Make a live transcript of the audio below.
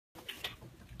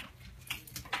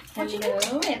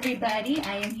Hello, everybody.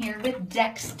 I am here with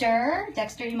Dexter.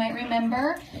 Dexter, you might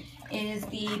remember, is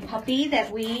the puppy that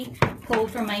we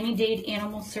pulled from Miami-Dade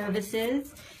Animal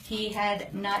Services. He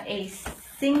had not a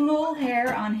single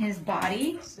hair on his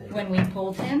body when we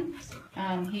pulled him.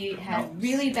 He had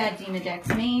really bad Demodex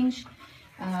mange.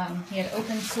 He had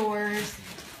open sores,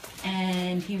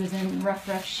 and he was in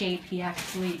rough shape. He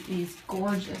actually is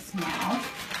gorgeous now.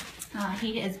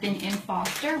 He has been in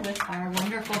foster with our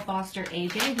wonderful foster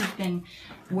AJ, who's been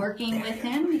working with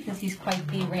him because he's quite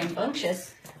the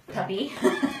rambunctious puppy,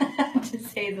 to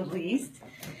say the least.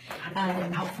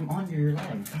 Out from under your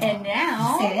leg. And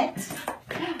now, Sit.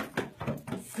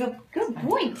 Good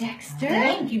boy, Dexter.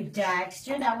 Thank you,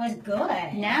 Dexter. That was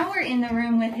good. Now we're in the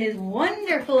room with his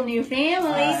wonderful new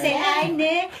family. Hi. Say hi,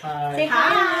 Nick. Hi. Say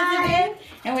hi, Elizabeth.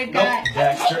 And we've got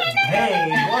Dexter. Hey,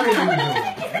 what are you doing?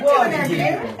 What are you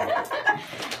doing?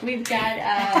 we've got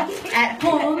at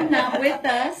home, not with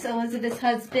us, Elizabeth's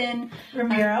husband,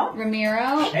 Ramiro.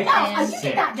 Ramiro, Hey, no, and you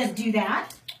did not just do that.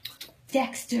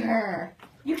 Dexter.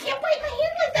 You can't bite my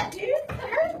hand like that, dude. That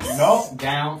hurts. Nope,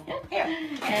 down. Here.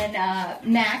 And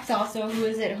Max also, who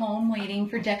is at home waiting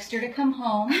for Dexter to come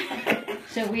home.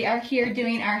 So we are here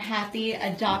doing our happy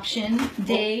adoption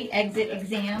day exit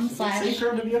exam slash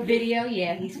video.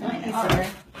 Yeah, he's fine. How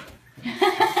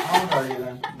old are you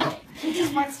then? He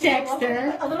just wants to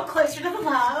Dexter. a little closer to the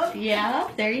love. Yeah,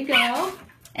 there you go.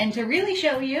 And to really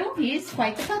show you, he's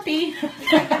quite the puppy.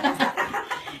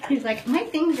 He's like, my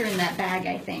things are in that bag,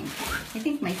 I think. I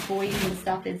think my toys and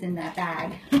stuff is in that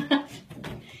bag.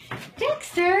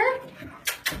 Dexter!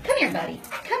 Come here, buddy.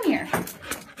 Come here.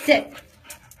 Sit.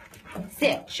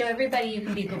 Sit. Show everybody you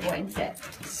can be a good boy and sit.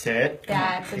 Sit.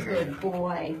 That's a good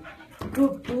boy.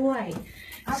 Good boy.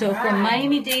 So from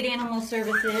Miami-Dade Animal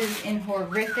Services in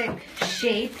horrific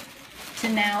shape to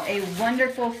now a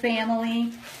wonderful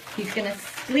family. He's going to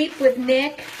sleep with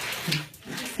Nick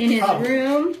in his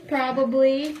room,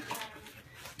 probably.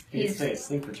 He's stay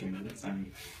asleep for 2 minutes.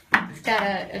 He's got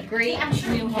a great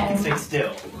new home. Stay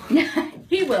still.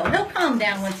 He will. He'll calm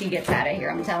down once he gets out of here,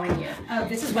 I'm telling you. Oh,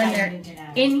 this is When what I they're needed to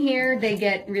know. in here, they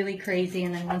get really crazy,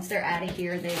 and then once they're out of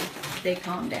here, they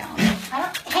calm down.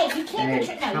 Hey, you can't put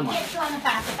your, no, come you on. can't chew on the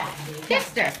back of that, dude.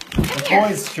 Dexter, The come here.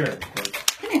 boys, sure.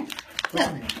 Come here.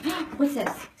 Look. What's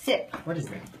this? Sit. What is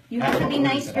that? You have to be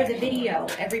nice for the video.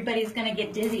 Everybody's going to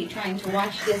get dizzy trying to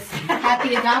watch this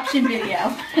happy adoption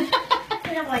video.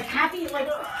 You know, like happy, like.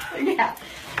 Yeah.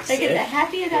 Look at the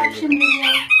happy adoption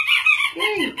video.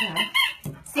 There you go.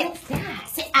 Sit.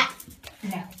 Sit.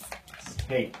 No.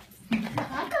 Hey,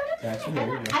 that's your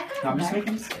there. I'm just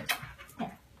making you sit.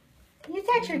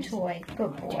 That's your toy.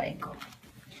 Good boy.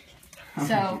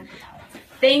 So,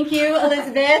 thank you,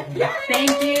 Elizabeth.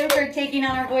 Thank you for taking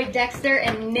on our boy Dexter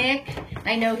and Nick.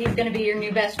 I know he's going to be your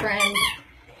new best friend.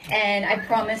 And I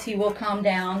promise he will calm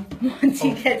down once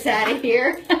he gets out of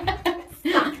here.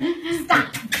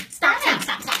 Stop.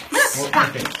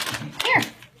 Here.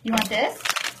 You want this?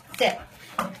 Sit.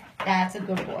 That's a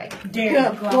good boy.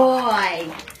 Good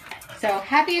boy. So,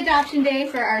 happy adoption day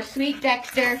for our sweet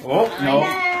Dexter. Oh, no.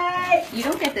 Hey. You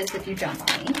don't get this if you jump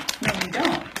on me. No, you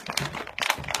don't.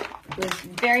 He was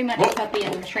very much a puppy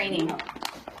in training,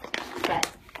 but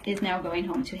is now going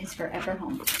home to his forever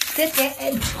home. Sit.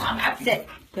 Sit.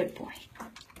 Good boy.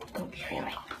 Good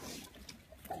boy.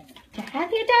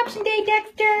 Happy adoption day,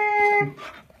 Dexter!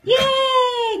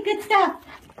 Yay! Good stuff.